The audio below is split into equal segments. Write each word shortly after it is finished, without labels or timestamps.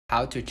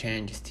how to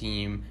change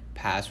Steam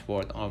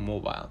password on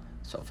mobile.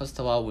 So first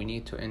of all, we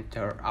need to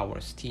enter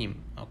our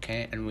Steam,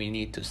 okay, and we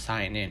need to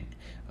sign in,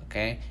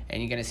 okay.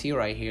 And you're gonna see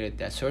right here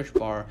the search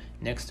bar,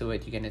 next to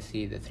it you're gonna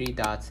see the three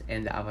dots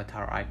and the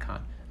avatar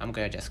icon. I'm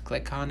gonna just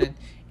click on it,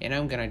 and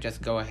I'm gonna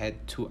just go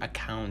ahead to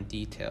account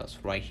details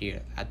right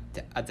here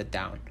at the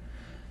down.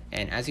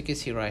 And as you can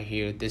see right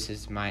here, this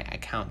is my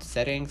account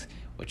settings.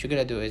 What you're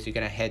gonna do is you're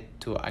gonna head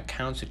to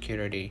account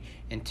security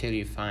until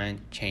you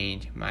find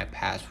change my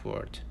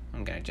password.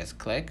 I'm gonna just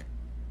click,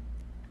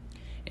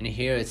 and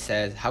here it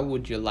says, how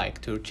would you like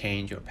to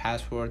change your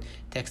password?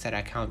 Text that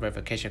account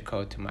verification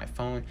code to my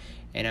phone,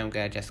 and I'm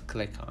gonna just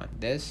click on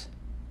this.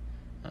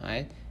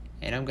 Alright,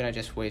 and I'm gonna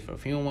just wait for a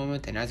few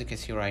moments, and as you can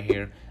see right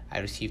here, I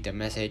received a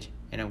message,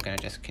 and I'm gonna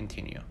just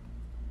continue.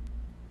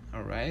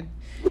 Alright,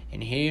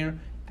 and here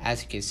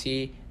as you can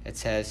see, it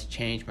says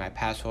change my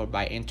password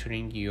by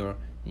entering your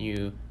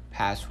new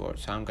password.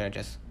 So I'm gonna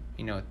just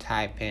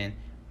type in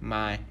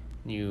my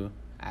new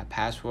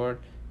password,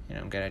 and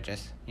I'm gonna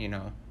just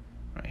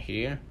right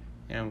here,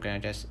 and I'm gonna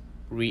just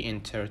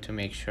re-enter to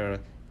make sure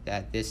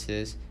that this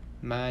is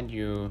my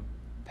new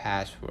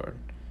password.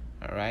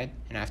 Alright,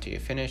 and after you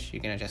finish,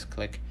 you're gonna just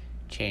click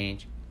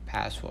change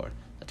password.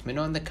 Let me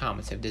know in the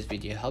comments if this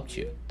video helped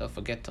you. Don't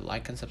forget to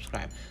like and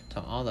subscribe,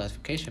 turn on the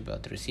notification bell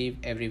to receive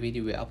every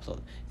video we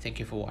upload. Thank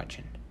you for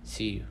watching.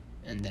 See you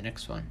in the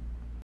next one.